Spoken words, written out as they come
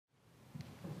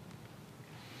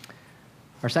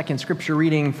Our second scripture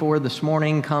reading for this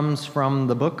morning comes from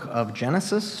the book of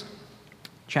Genesis,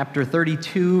 chapter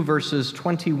 32, verses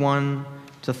 21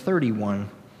 to 31.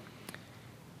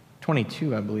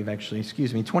 22, I believe, actually.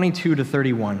 22 to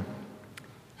 31.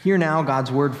 Hear now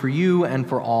God's word for you and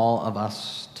for all of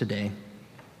us today.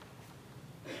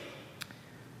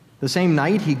 The same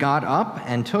night he got up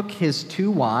and took his 2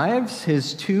 wives,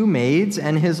 his 2 maids,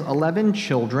 and his 11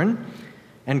 children,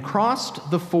 and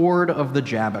crossed the ford of the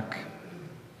Jabbok.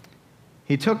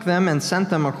 He took them and sent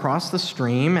them across the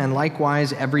stream, and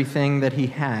likewise everything that he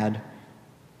had.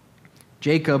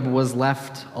 Jacob was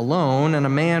left alone, and a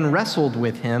man wrestled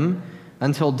with him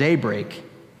until daybreak.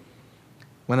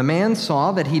 When the man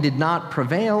saw that he did not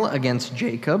prevail against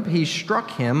Jacob, he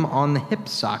struck him on the hip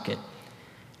socket,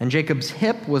 and Jacob's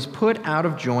hip was put out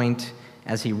of joint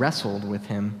as he wrestled with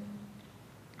him.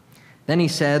 Then he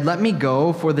said, "Let me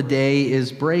go, for the day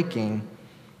is breaking."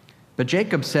 But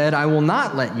Jacob said, "I will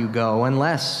not let you go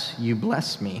unless you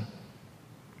bless me."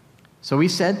 So he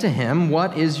said to him,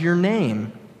 "What is your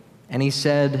name?" And he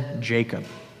said, "Jacob."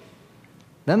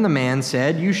 Then the man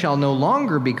said, "You shall no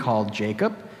longer be called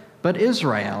Jacob, but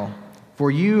Israel, for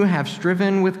you have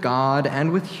striven with God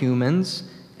and with humans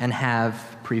and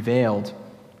have prevailed."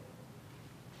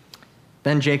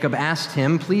 Then Jacob asked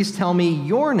him, "Please tell me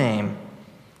your name."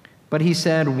 But he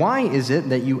said, "Why is it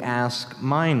that you ask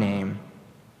my name?"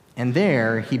 And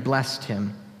there he blessed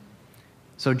him.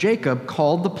 So Jacob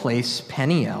called the place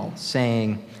Peniel,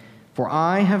 saying, "For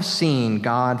I have seen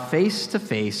God face to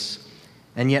face,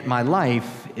 and yet my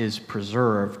life is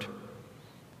preserved."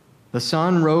 The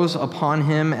sun rose upon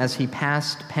him as he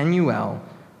passed Penuel,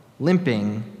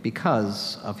 limping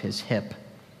because of his hip.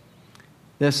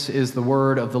 This is the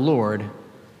word of the Lord.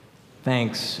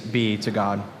 Thanks be to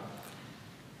God.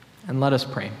 And let us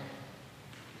pray.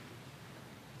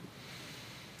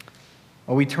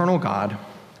 O eternal God,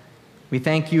 we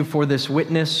thank you for this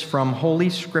witness from Holy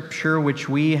Scripture which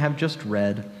we have just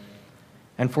read,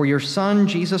 and for your Son,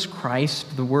 Jesus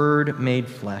Christ, the Word made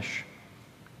flesh.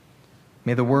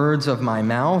 May the words of my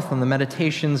mouth and the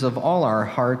meditations of all our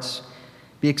hearts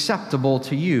be acceptable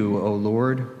to you, O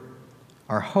Lord,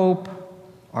 our hope,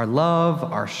 our love,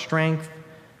 our strength,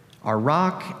 our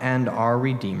rock, and our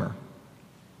Redeemer.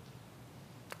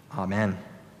 Amen.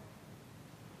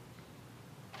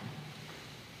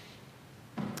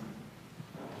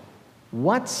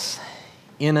 What's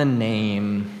in a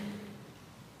name?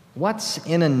 What's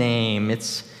in a name?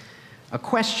 It's a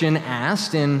question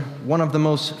asked in one of the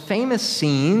most famous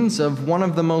scenes of one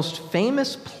of the most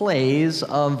famous plays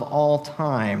of all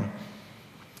time.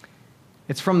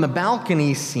 It's from the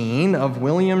balcony scene of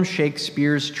William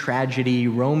Shakespeare's tragedy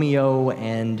Romeo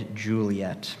and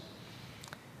Juliet.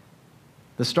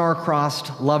 The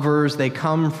star-crossed lovers, they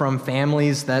come from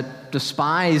families that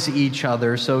despise each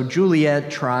other, so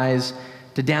Juliet tries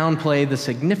to downplay the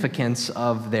significance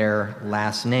of their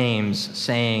last names,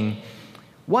 saying,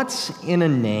 "What's in a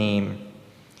name?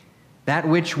 That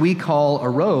which we call a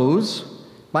rose,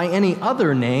 by any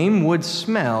other name would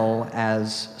smell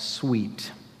as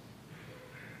sweet."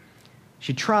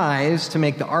 She tries to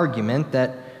make the argument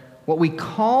that what we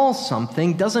call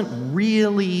something doesn't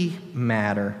really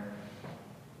matter.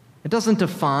 It doesn't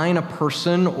define a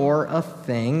person or a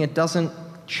thing. It doesn't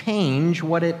change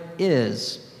what it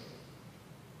is.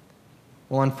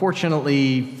 Well,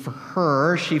 unfortunately for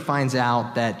her, she finds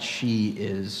out that she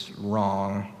is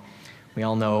wrong. We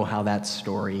all know how that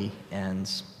story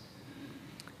ends.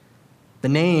 The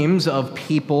names of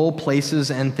people,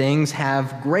 places, and things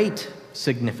have great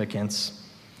significance.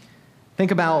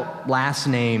 Think about last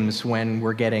names when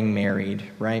we're getting married,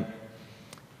 right?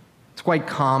 It's quite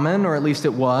common, or at least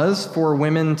it was, for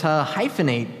women to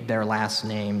hyphenate their last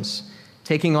names,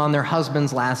 taking on their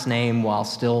husband's last name while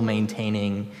still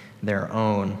maintaining their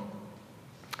own.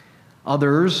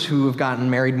 Others who have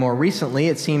gotten married more recently,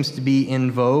 it seems to be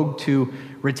in vogue to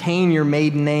retain your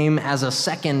maiden name as a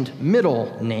second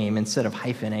middle name instead of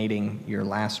hyphenating your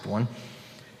last one.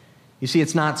 You see,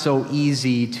 it's not so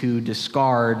easy to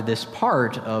discard this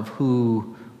part of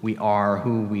who we are,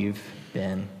 who we've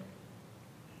been.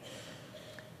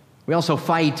 We also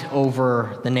fight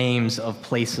over the names of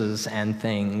places and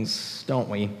things, don't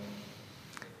we?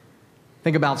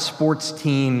 Think about sports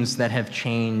teams that have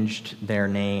changed their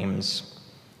names.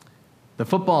 The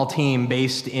football team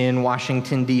based in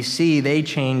Washington, D.C., they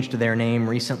changed their name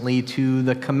recently to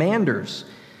the Commanders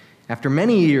after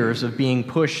many years of being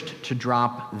pushed to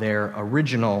drop their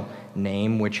original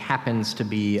name, which happens to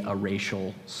be a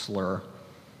racial slur.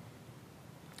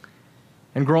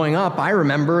 And growing up, I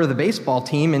remember the baseball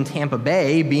team in Tampa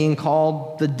Bay being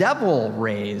called the Devil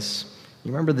Rays.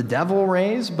 You remember the Devil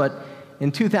Rays? But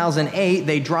in 2008,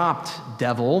 they dropped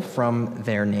Devil from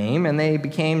their name, and they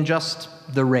became just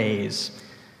the Rays,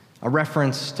 a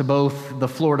reference to both the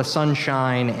Florida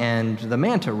Sunshine and the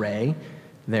manta ray,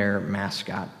 their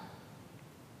mascot.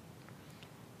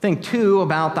 Think, too,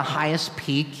 about the highest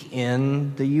peak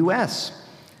in the U.S.,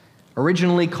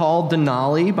 originally called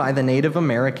Denali by the Native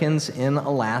Americans in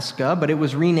Alaska, but it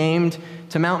was renamed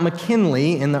to Mount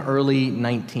McKinley in the early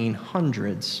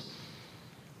 1900s.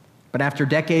 But after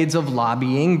decades of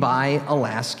lobbying by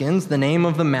Alaskans, the name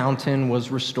of the mountain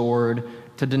was restored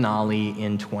to Denali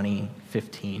in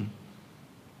 2015.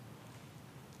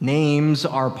 Names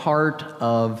are part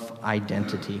of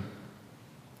identity.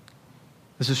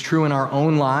 This is true in our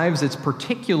own lives. It's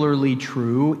particularly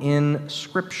true in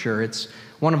Scripture. It's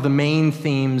one of the main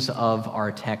themes of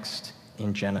our text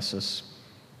in Genesis.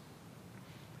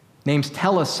 Names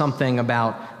tell us something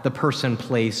about the person,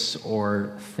 place,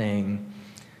 or thing.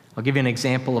 I'll give you an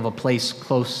example of a place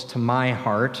close to my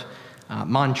heart,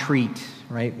 Montreat,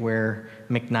 right, where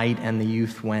McKnight and the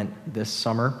youth went this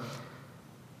summer.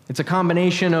 It's a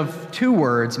combination of two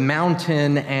words,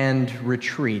 mountain and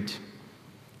retreat.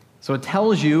 So it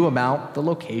tells you about the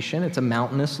location. It's a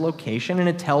mountainous location, and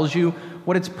it tells you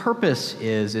what its purpose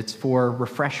is. It's for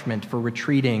refreshment, for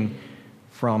retreating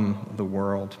from the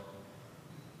world.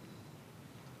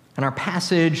 And our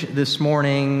passage this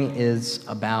morning is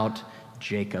about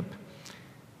Jacob.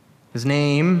 His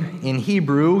name in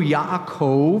Hebrew,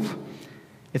 Yaakov,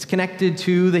 it's connected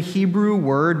to the Hebrew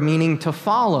word meaning to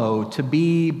follow, to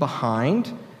be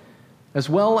behind, as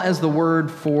well as the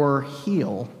word for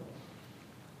heel.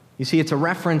 You see, it's a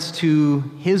reference to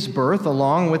his birth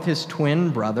along with his twin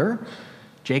brother.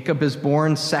 Jacob is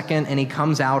born second, and he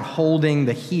comes out holding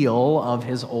the heel of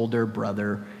his older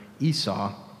brother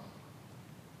Esau.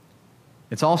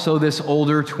 It's also this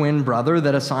older twin brother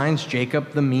that assigns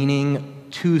Jacob the meaning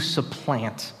to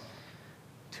supplant.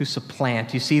 To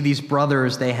supplant. You see, these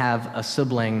brothers, they have a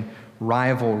sibling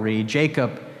rivalry.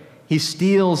 Jacob, he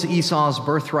steals Esau's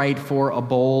birthright for a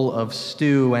bowl of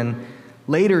stew, and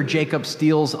later Jacob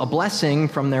steals a blessing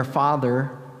from their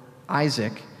father,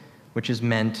 Isaac, which is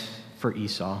meant for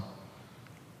Esau.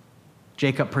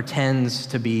 Jacob pretends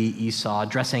to be Esau,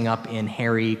 dressing up in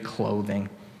hairy clothing,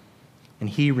 and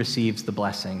he receives the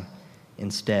blessing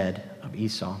instead of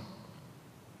Esau.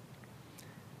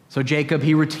 So Jacob,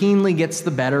 he routinely gets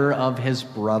the better of his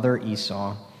brother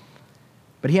Esau,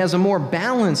 but he has a more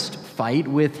balanced fight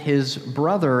with his his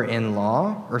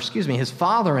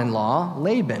father-in-law,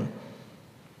 Laban.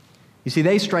 You see,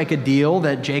 they strike a deal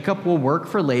that Jacob will work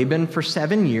for Laban for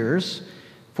 7 years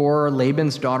for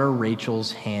Laban's daughter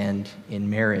Rachel's hand in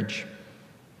marriage.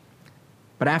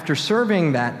 But after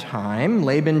serving that time,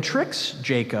 Laban tricks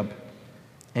Jacob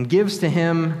and gives to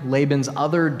him Laban's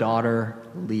other daughter,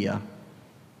 Leah.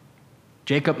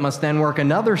 Jacob must then work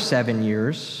another 7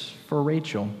 years for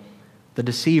Rachel. The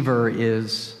deceiver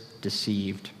is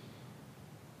deceived.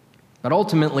 But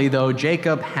ultimately, though,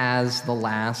 Jacob has the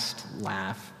last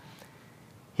laugh.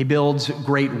 He builds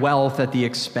great wealth at the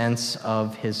expense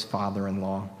of his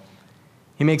father-in-law.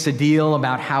 He makes a deal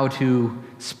about how to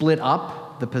split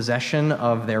up the possession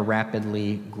of their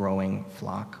rapidly growing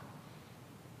flock.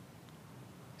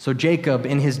 So Jacob,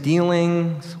 in his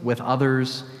dealings with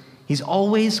others, he's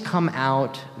always come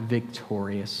out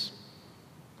victorious.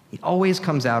 He always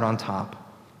comes out on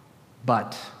top.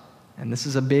 But, and this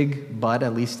is a big but,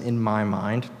 at least in my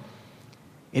mind,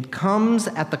 it comes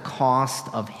at the cost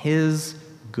of his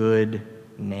good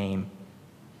name.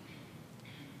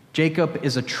 Jacob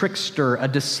is a trickster, a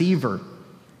deceiver.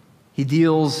 He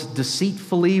deals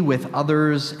deceitfully with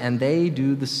others, and they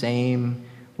do the same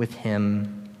with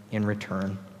him in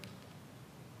return.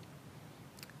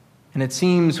 And it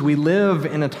seems we live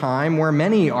in a time where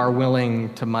many are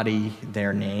willing to muddy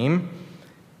their name,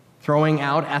 throwing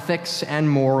out ethics and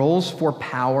morals for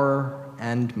power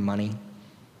and money.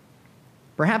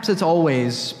 Perhaps it's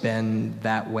always been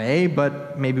that way,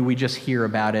 but maybe we just hear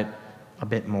about it a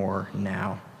bit more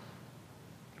now.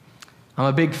 I'm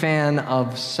a big fan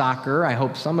of soccer. I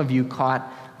hope some of you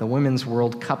caught the Women's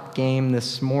World Cup game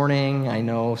this morning. I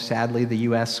know, sadly, the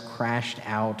U.S. crashed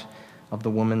out of the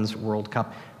Women's World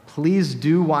Cup. Please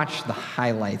do watch the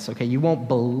highlights, okay? You won't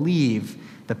believe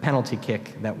the penalty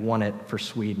kick that won it for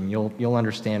Sweden. You'll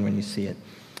understand when you see it.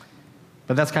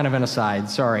 But that's kind of an aside,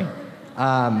 sorry.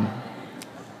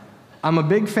 I'm a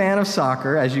big fan of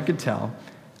soccer, as you could tell,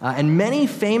 and many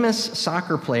famous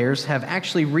soccer players have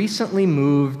actually recently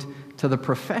moved to the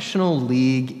professional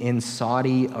league in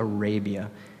Saudi Arabia,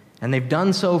 and they've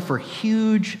done so for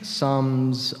huge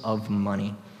sums of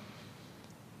money.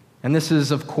 And this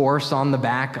is, of course, on the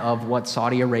back of what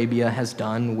Saudi Arabia has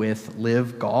done with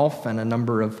Live Golf, and a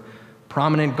number of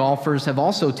prominent golfers have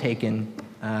also taken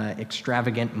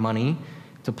extravagant money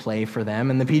to play for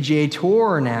them, and the PGA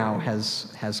Tour now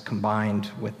has combined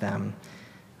with them.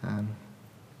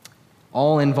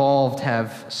 All involved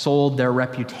have sold their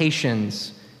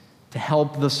reputations to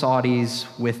help the Saudis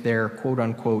with their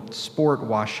quote-unquote sport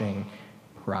washing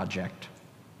project.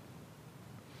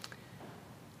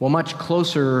 Well, much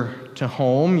closer to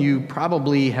home, you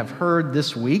probably have heard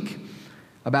this week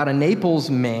about a Naples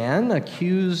man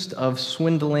accused of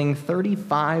swindling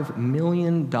 $35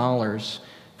 million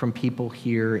from people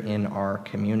here in our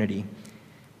community.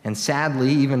 And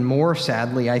sadly, even more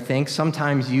sadly, I think,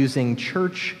 sometimes using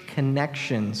church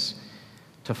connections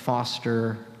to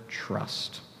foster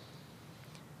trust.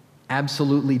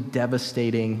 Absolutely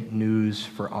devastating news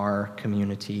for our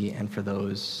community and for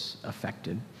those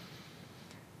affected.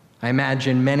 I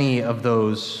imagine many of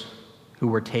those who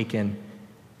were taken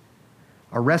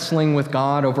are wrestling with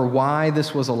God over why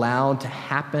this was allowed to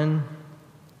happen,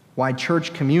 why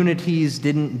church communities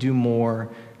didn't do more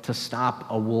to stop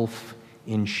a wolf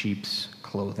in sheep's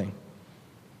clothing.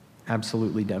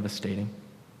 Absolutely devastating.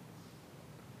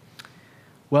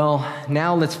 Well,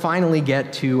 now let's finally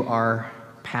get to our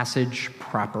passage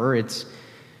proper. It's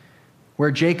where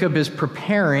Jacob is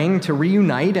preparing to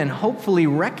reunite and hopefully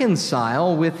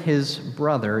reconcile with his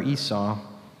brother Esau.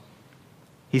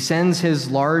 He sends his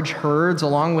large herds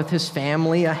along with his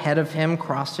family ahead of him,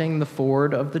 crossing the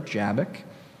ford of the Jabbok.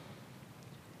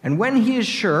 And when he is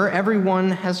sure everyone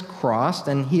has crossed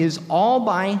and he is all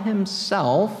by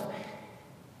himself,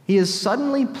 he is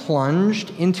suddenly plunged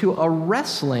into a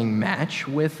wrestling match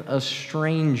with a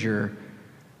stranger.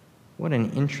 What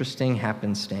an interesting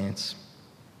happenstance.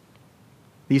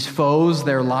 These foes,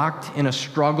 they're locked in a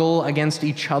struggle against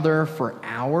each other for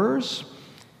hours.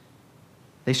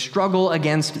 They struggle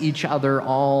against each other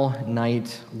all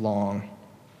night long.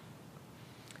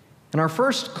 And our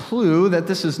first clue that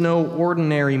this is no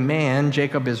ordinary man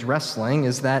Jacob is wrestling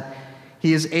is that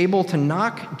he is able to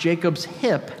knock Jacob's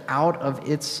hip out of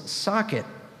its socket.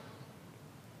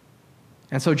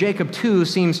 And so Jacob, too,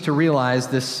 seems to realize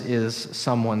this is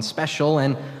someone special,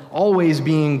 and always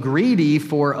being greedy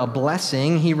for a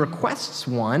blessing, he requests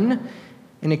one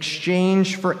in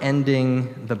exchange for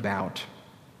ending the bout.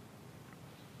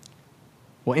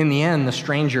 Well, in the end, the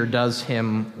stranger does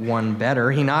him one better.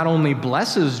 He not only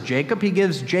blesses Jacob, he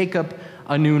gives Jacob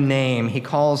a new name. He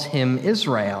calls him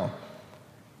Israel,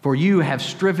 for you have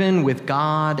striven with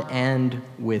God and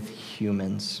with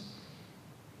humans.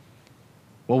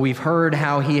 Well, we've heard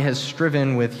how he has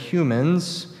striven with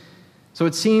humans, so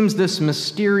it seems this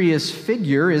mysterious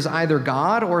figure is either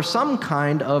God or some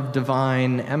kind of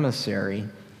divine emissary.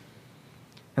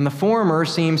 And the former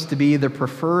seems to be the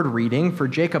preferred reading, for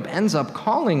Jacob ends up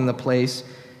calling the place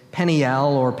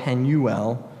Peniel or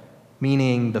Penuel,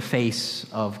 meaning the face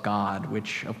of God,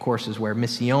 which of course is where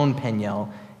Mission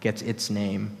Peniel gets its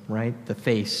name, right? The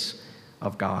face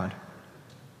of God.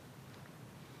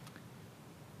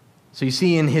 So you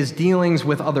see, in his dealings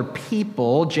with other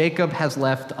people, Jacob has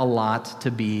left a lot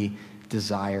to be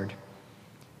desired.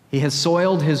 He has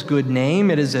soiled his good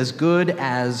name. It is as good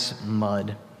as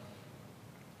mud.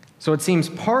 So it seems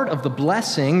part of the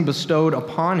blessing bestowed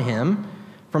upon him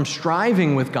from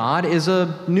striving with God is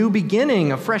a new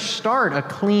beginning, a fresh start, a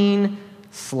clean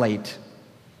slate.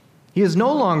 He is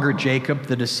no longer Jacob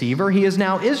the deceiver. He is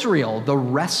now Israel, the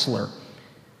wrestler,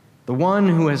 the one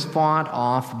who has fought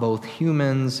off both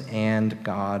humans and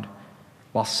God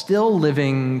while still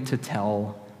living to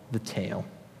tell the tale.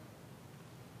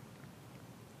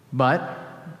 But,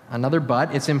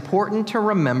 it's important to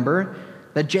remember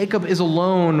that Jacob is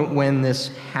alone when this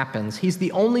happens. He's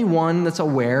the only one that's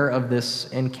aware of this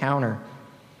encounter.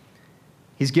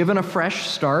 He's given a fresh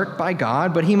start by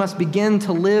God, but he must begin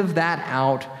to live that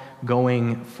out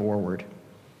going forward.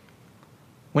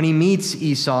 When he meets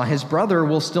Esau, his brother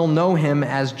will still know him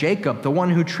as Jacob, the one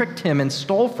who tricked him and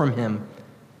stole from him.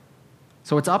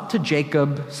 So it's up to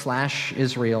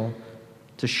Jacob/Israel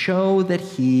to show that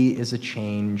he is a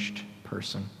changed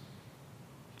person.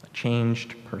 A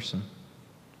changed person.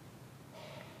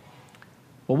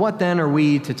 Well, what then are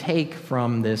we to take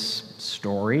from this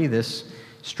story, this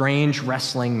strange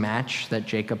wrestling match that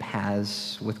Jacob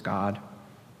has with God?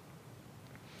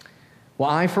 Well,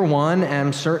 I, for one,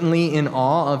 am certainly in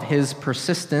awe of his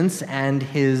persistence and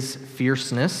his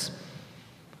fierceness.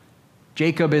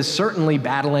 Jacob is certainly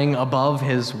battling above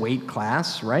his weight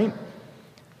class, right?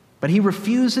 But he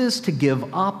refuses to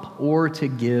give up or to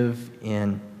give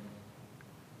in.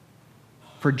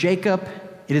 For Jacob,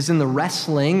 It is in the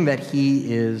wrestling that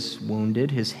he is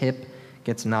wounded. His hip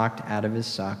gets knocked out of his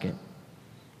socket.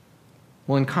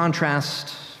 Well, in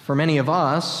contrast, for many of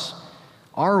us,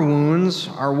 our wounds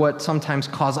are what sometimes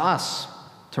cause us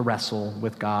to wrestle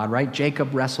with God, right?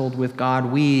 Jacob wrestled with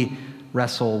God. We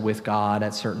wrestle with God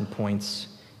at certain points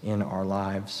in our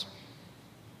lives.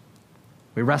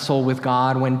 We wrestle with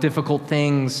God when difficult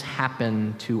things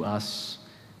happen to us,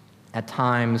 at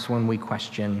times when we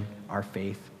question our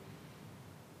faith.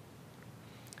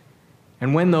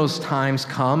 And when those times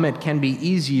come, it can be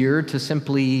easier to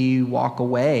simply walk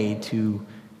away, to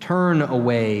turn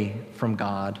away from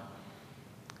God.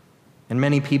 And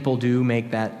many people do make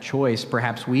that choice.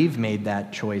 Perhaps we've made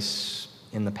that choice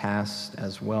in the past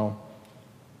as well.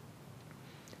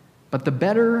 But the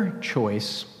better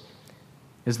choice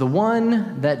is the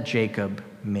one that Jacob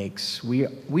makes.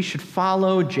 We should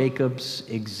follow Jacob's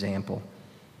example.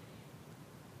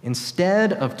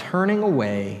 Instead of turning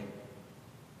away,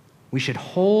 we should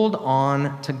hold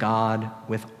on to God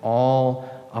with all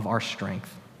of our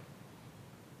strength.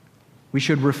 We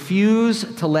should refuse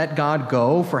to let God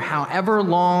go for however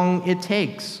long it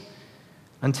takes,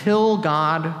 until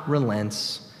God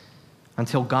relents,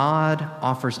 until God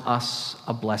offers us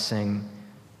a blessing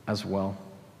as well.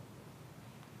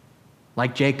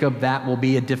 Like Jacob, that will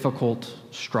be a difficult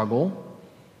struggle,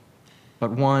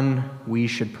 but one we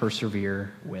should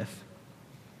persevere with.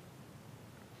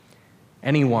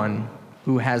 Anyone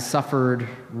who has suffered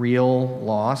real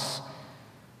loss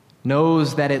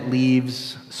knows that it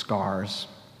leaves scars.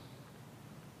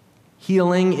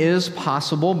 Healing is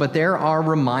possible, but there are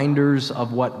reminders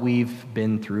of what we've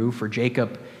been through. For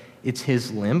Jacob, it's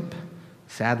his limp.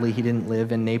 Sadly, he didn't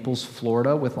live in Naples,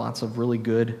 Florida, with lots of really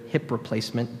good hip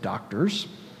replacement doctors,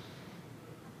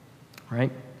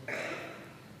 right?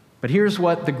 But here's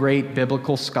what the great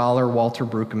biblical scholar Walter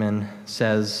Brueggemann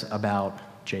says about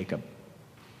Jacob.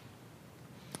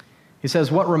 He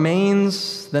says, "What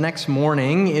remains the next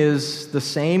morning is the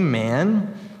same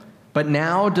man, but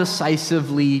now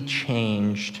decisively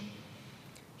changed.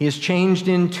 He is changed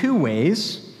in two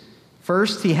ways.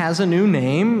 First, he has a new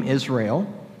name,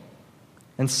 Israel.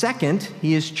 And second,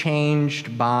 he is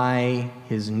changed by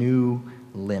his new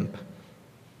limp.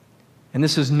 And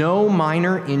this is no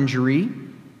minor injury.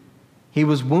 He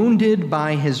was wounded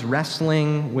by his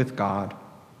wrestling with God.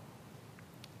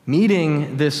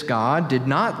 Meeting this God did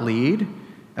not lead,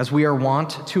 as we are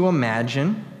wont to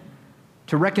imagine,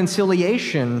 to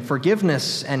reconciliation,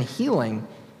 forgiveness, and healing.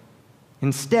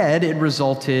 Instead, it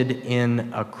resulted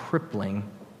in a crippling.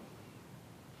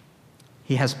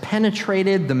 He has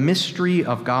penetrated the mystery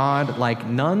of God like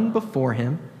none before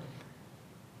him,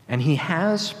 and he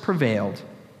has prevailed.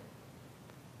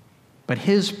 But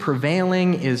his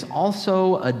prevailing is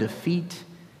also a defeat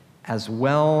as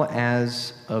well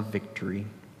as a victory."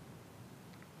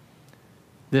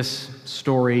 This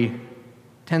story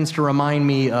tends to remind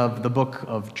me of the book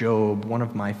of Job, one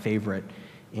of my favorite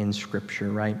in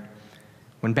Scripture, right?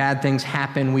 When bad things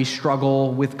happen, we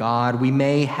struggle with God. We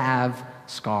may have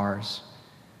scars.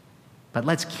 But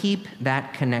let's keep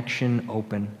that connection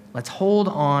open. Let's hold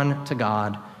on to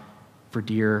God for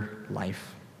dear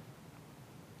life.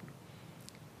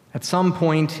 At some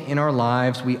point in our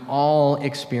lives, we all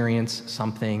experience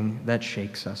something that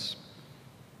shakes us.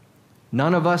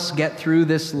 None of us get through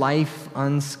this life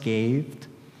unscathed.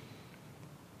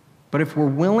 But if we're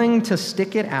willing to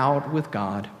stick it out with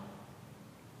God,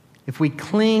 if we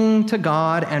cling to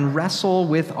God and wrestle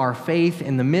with our faith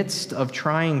in the midst of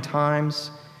trying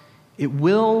times, it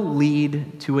will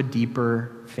lead to a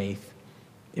deeper faith.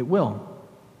 It will.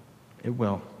 It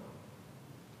will.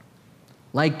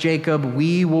 Like Jacob,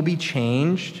 we will be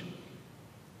changed.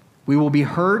 We will be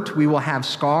hurt. We will have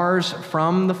scars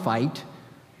from the fight.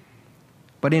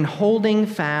 But in holding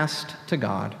fast to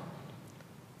God,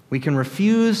 we can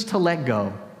refuse to let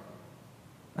go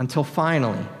until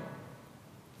finally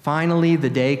the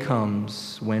day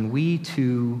comes when we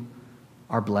too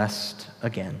are blessed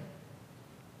again.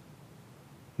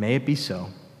 May it be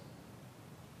so.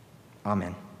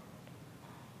 Amen.